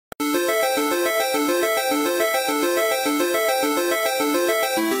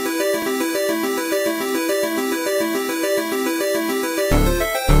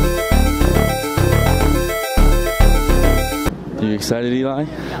excited, Eli?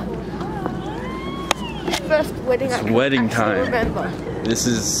 First wedding. It's wedding time. Remember. This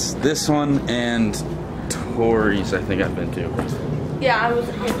is this one and Tori's. I think I've been to. Yeah, I was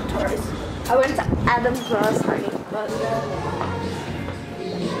at Tori's. I went to Adam's when I was tiny.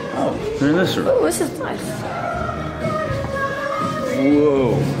 Oh, they're in this room. Oh, this is nice.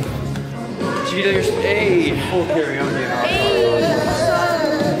 Whoa. Hey, full carry on here.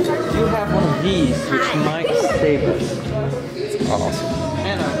 You have one of these, which might save us. Awesome.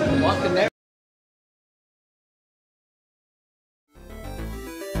 And I'm walking there.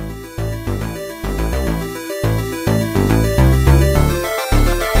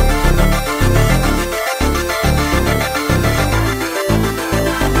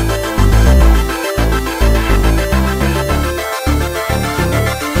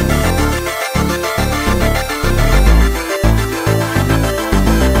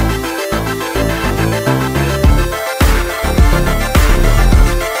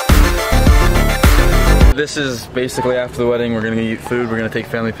 This is basically after the wedding. We're gonna eat food. We're gonna take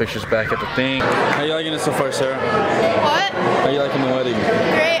family pictures back at the thing. How you liking it so far, Sarah? What? How you liking the wedding?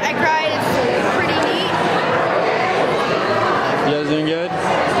 Great. I cried. It's pretty neat. You guys doing good?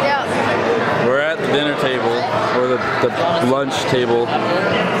 Yeah. We're at the dinner table, or the lunch table.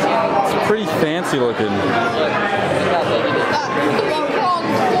 It's pretty fancy looking.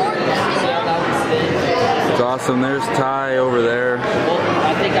 It's awesome. There's Ty over there.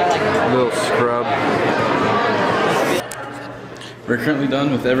 Little scrub. We're currently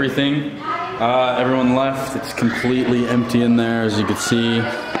done with everything. Everyone left. It's completely empty in there, as you can see.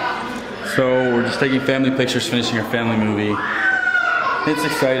 So we're just taking family pictures, finishing our family movie. It's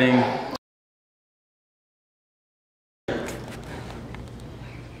exciting.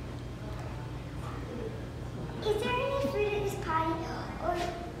 Is there any food at this party,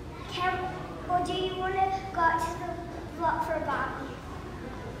 or do you want to go out to the block for a barbecue?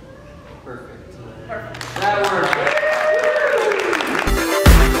 Perfect.